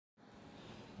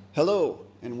Hello,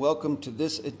 and welcome to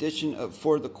this edition of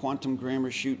For the Quantum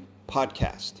Grammar Shoot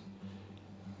podcast.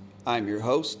 I'm your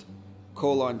host,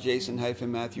 Jason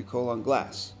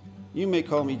Glass. You may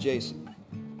call me Jason.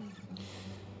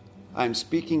 I'm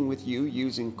speaking with you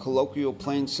using colloquial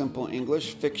plain simple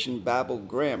English fiction babble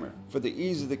grammar for the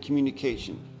ease of the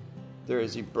communication. There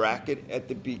is a bracket at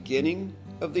the beginning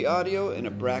of the audio and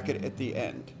a bracket at the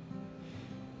end.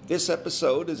 This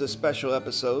episode is a special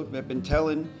episode. I've been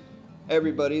telling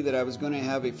everybody that I was going to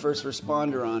have a first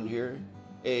responder on here,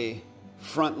 a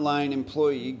frontline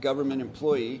employee, government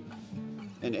employee,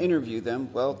 and interview them.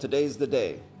 Well, today's the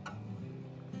day.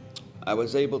 I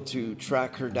was able to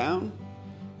track her down,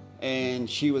 and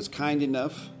she was kind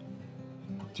enough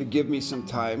to give me some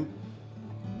time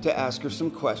to ask her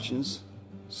some questions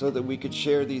so that we could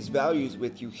share these values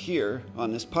with you here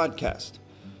on this podcast.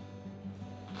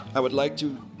 I would like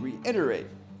to reiterate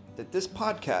that this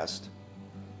podcast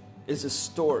is a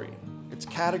story. It's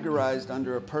categorized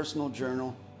under a personal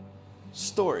journal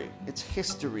story. It's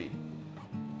history.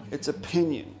 It's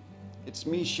opinion. It's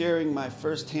me sharing my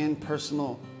firsthand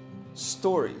personal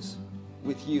stories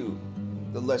with you,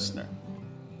 the listener.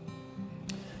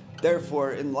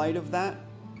 Therefore, in light of that,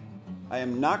 I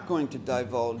am not going to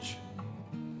divulge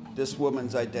this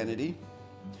woman's identity.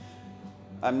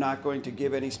 I'm not going to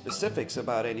give any specifics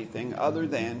about anything other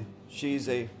than she's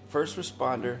a first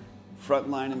responder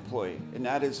frontline employee, and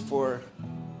that is for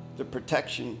the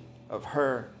protection of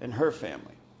her and her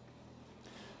family.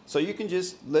 So you can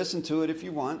just listen to it if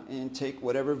you want and take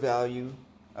whatever value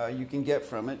you can get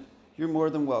from it. You're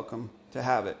more than welcome to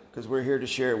have it because we're here to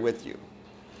share it with you.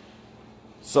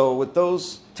 So with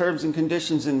those terms and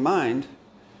conditions in mind,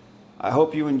 I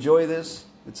hope you enjoy this.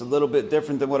 It's a little bit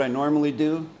different than what I normally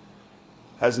do.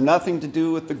 Has nothing to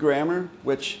do with the grammar,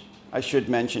 which I should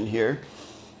mention here.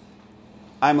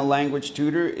 I'm a language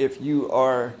tutor. If you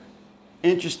are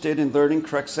interested in learning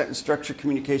correct sentence structure,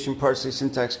 communication, parsing,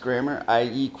 syntax, grammar,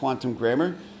 i.e. quantum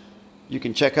grammar, you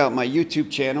can check out my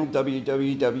YouTube channel,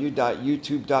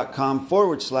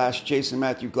 www.youtube.com/Jason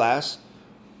Matthew Glass,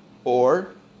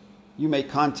 or you may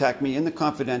contact me in the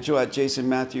confidential at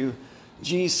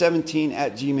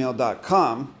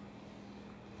jasonmatthewg17@gmail.com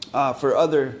for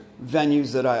other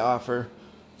venues that I offer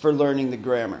for learning the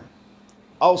grammar.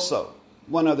 Also,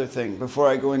 one other thing before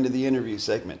I go into the interview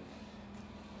segment.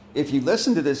 If you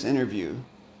listen to this interview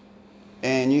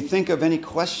and you think of any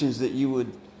questions that you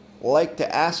would like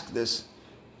to ask this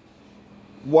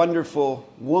wonderful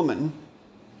woman,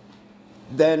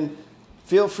 then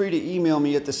feel free to email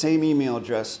me at the same email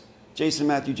address,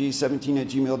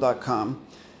 jasonmatthewg17@gmail.com,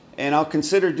 and I'll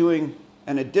consider doing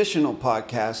an additional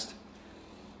podcast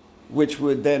which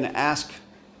would then ask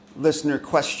listener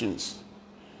questions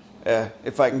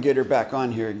if I can get her back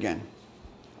on here again.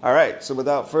 All right, so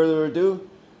without further ado,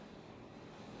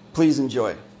 please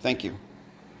enjoy. Thank you.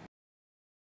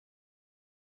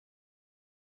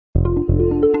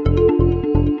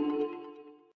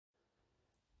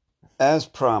 As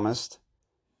promised,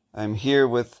 I'm here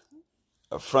with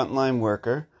a frontline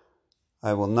worker.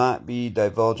 I will not be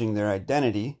divulging their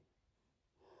identity.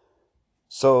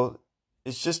 So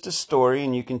it's just a story,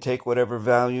 and you can take whatever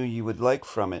value you would like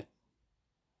from it.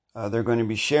 They're going to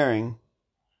be sharing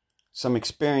some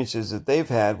experiences that they've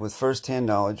had with firsthand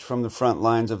knowledge from the front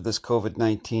lines of this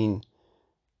COVID-19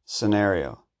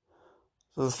 scenario.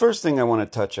 So the first thing I want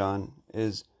to touch on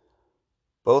is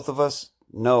both of us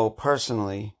know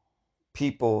personally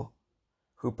people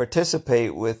who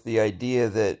participate with the idea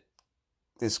that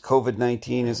this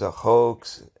COVID-19 is a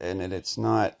hoax and that it's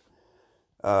not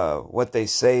what they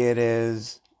say it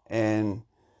is, and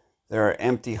there are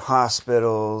empty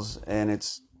hospitals and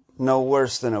it's no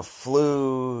worse than a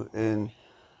flu, and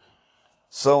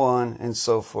so on and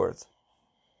so forth.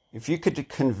 If you could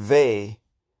convey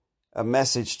a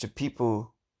message to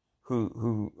people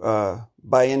who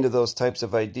buy into those types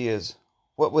of ideas,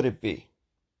 what would it be?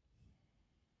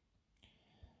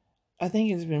 I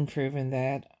think it's been proven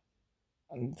that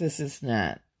this is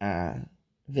not a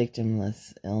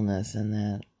victimless illness and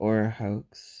that, or a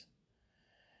hoax,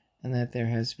 and that there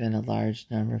has been a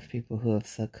large number of people who have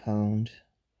succumbed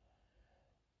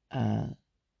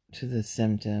to the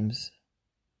symptoms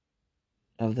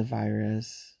of the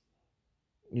virus,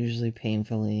 usually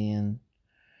painfully and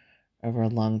over a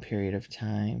long period of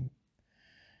time.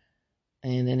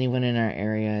 And anyone in our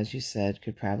area, as you said,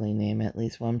 could probably name at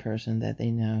least one person that they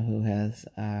know who has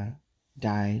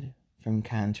died from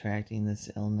contracting this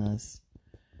illness.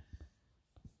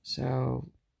 So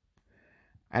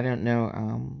I don't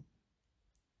know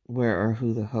where or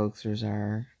who the hoaxers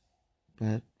are,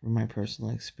 but my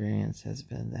personal experience has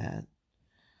been that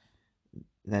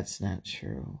that's not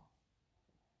true.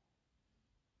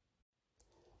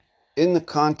 In the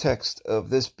context of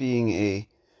this being a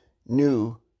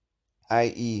new,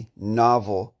 i.e.,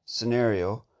 novel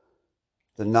scenario,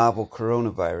 the novel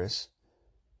coronavirus,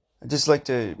 I'd just like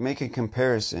to make a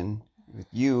comparison with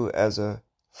you as a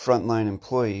frontline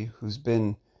employee who's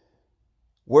been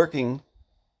working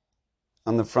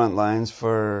on the front lines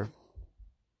for,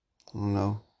 I don't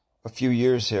know, a few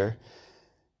years here.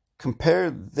 Compare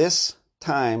this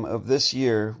time of this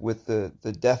year with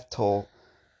the death toll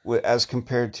as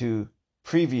compared to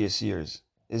previous years.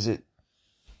 Is it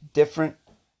different?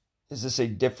 Is this a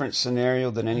different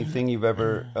scenario than anything you've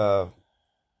ever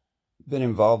been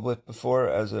involved with before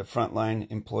as a frontline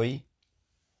employee?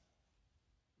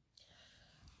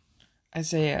 I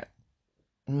say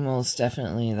most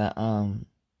definitely the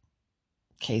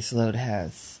caseload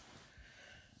has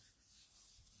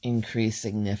increased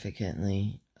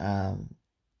significantly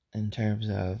in terms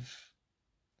of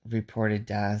reported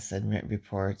deaths, admit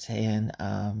reports, and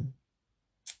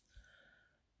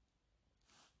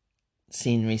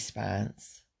scene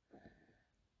response.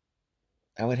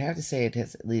 I would have to say it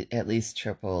has at least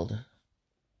tripled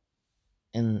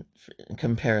in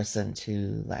comparison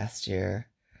to last year.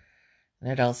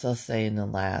 And I'd also say in the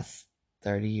last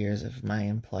 30 years of my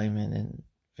employment in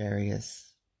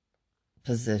various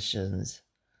positions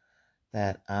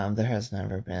that there has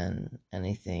never been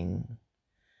anything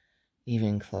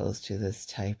even close to this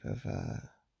type of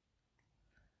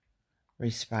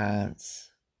response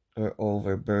or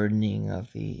overburdening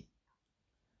of the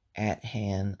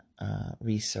at-hand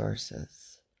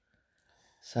resources.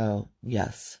 So,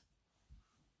 yes.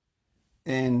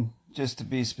 And just to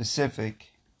be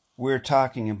specific, we're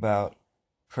talking about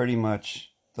pretty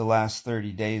much the last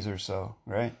 30 days or so,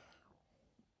 right?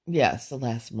 Yes, the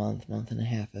last month and a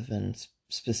half have been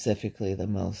specifically the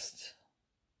most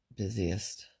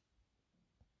busiest.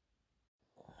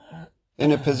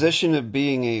 In a position of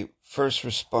being a first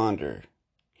responder,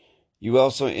 you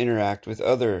also interact with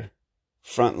other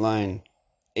frontline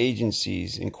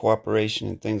agencies in cooperation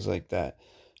and things like that.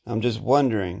 I'm just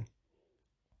wondering,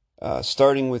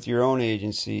 starting with your own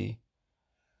agency,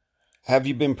 have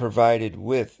you been provided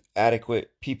with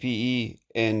adequate PPE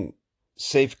and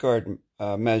safeguard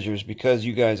measures, because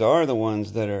you guys are the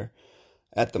ones that are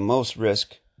at the most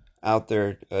risk out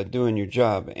there doing your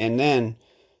job? And then,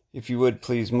 if you would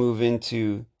please move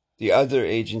into the other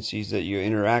agencies that you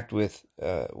interact with,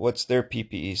 what's their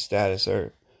PPE status?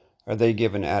 Are they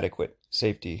given adequate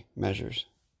safety measures?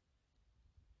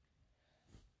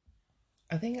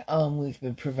 I think we've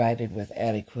been provided with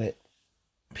adequate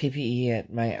PPE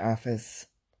at my office,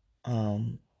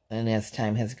 and as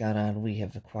time has gone on, we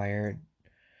have acquired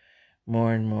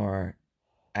more and more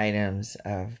items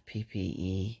of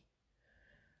PPE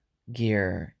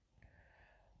gear.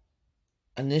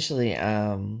 Initially,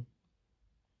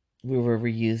 we were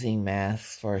reusing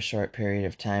masks for a short period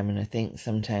of time, and I think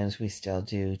sometimes we still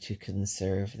do to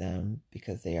conserve them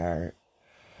because there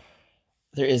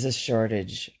is a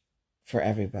shortage for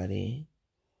everybody,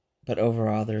 but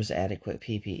overall there's adequate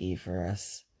PPE for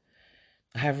us.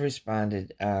 I have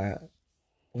responded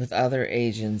with other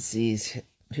agencies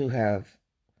who have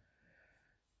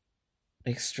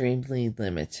extremely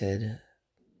limited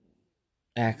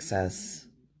access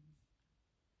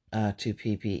to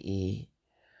PPE,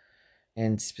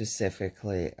 and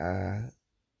specifically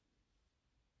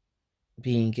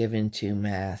being given two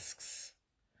masks,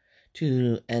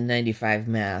 two N95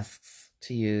 masks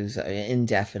to use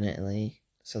indefinitely.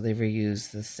 So they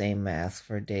reuse the same mask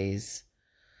for days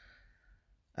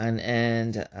on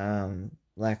end.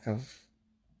 Lack of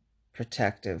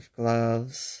protective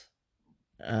gloves.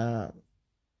 A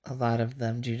lot of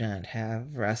them do not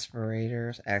have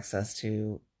access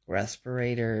to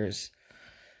respirators,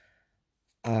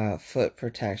 foot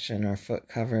protection or foot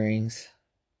coverings,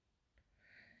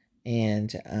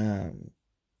 and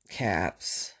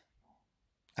caps,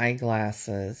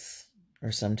 eyeglasses,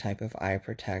 or some type of eye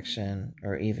protection,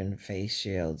 or even face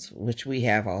shields, which we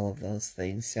have all of those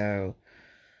things. So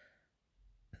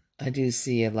I do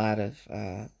see a lot of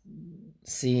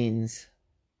scenes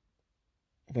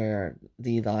where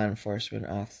the law enforcement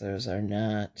officers are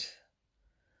not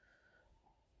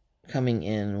coming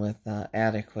in with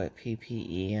adequate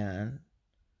PPE on.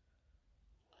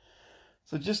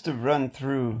 So just to run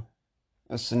through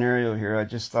a scenario here, I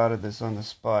just thought of this on the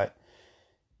spot.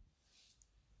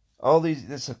 All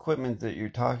this equipment that you're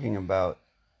talking about,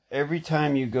 every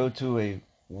time you go to a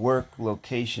work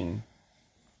location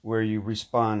where you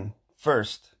respond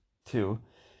first to,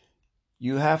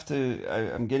 you have to,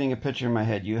 I'm getting a picture in my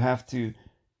head, you have to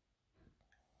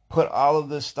put all of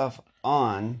this stuff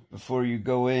on before you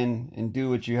go in and do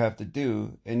what you have to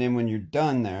do. And then when you're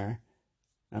done there,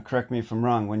 now correct me if I'm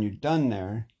wrong, when you're done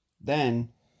there, then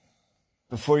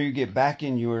before you get back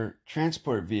in your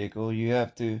transport vehicle, you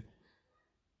have to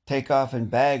take off and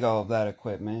bag all of that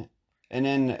equipment. And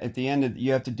then at the end of,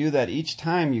 you have to do that each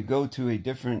time you go to a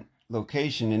different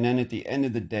location. And then at the end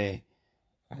of the day,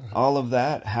 all of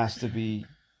that has to be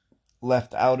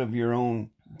left out of your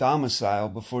own domicile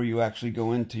before you actually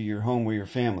go into your home where your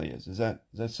family is. Does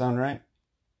that sound right?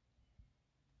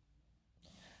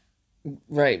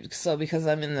 Right. So because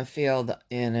I'm in the field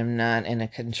and I'm not in a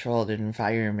controlled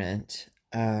environment,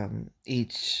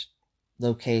 each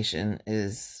location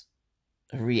is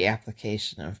a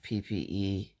reapplication of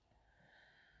PPE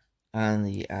on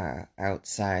the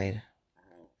outside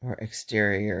or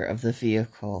exterior of the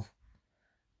vehicle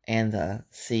and the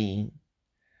scene.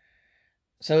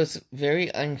 So it's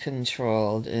very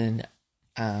uncontrolled, and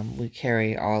we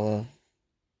carry all of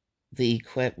the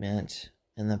equipment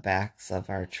in the backs of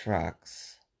our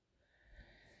trucks.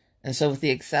 And so, with the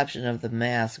exception of the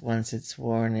mask, once it's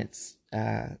worn, it's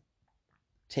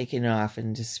taken off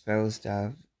and disposed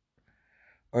of,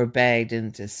 or bagged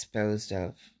and disposed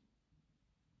of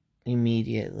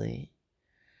immediately.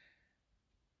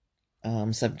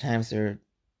 Sometimes they're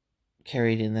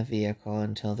carried in the vehicle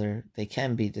until they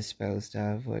can be disposed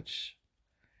of, which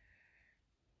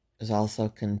is also a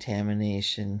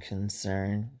contamination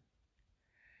concern.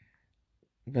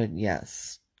 But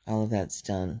yes, all of that's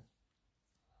done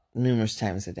numerous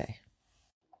times a day.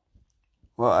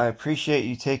 Well, I appreciate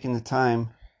you taking the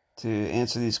time to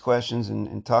answer these questions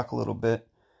and talk a little bit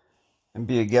and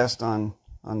be a guest on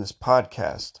this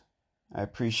podcast. I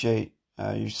appreciate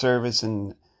your service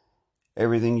and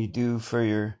everything you do for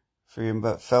your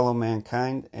fellow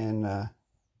mankind. And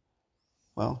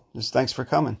well, just thanks for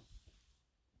coming.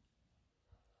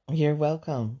 You're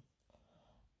welcome.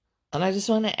 And I just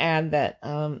want to add that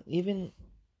even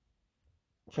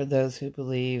for those who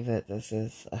believe that this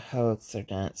is a hoax or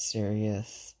not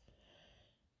serious,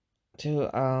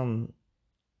 to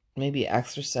maybe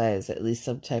exercise at least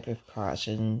some type of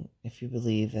caution if you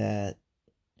believe that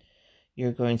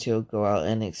you're going to go out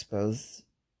and expose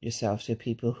yourself to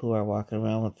people who are walking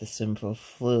around with the simple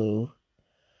flu,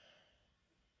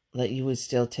 that you would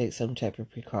still take some type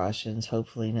of precautions,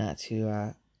 hopefully not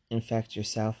to infect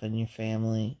yourself and your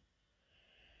family.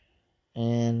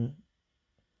 And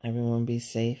everyone be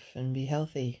safe and be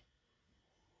healthy.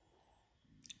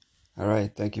 All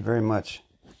right. Thank you very much.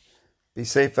 Be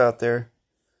safe out there,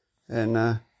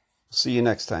 and see you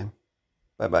next time.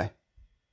 Bye-bye.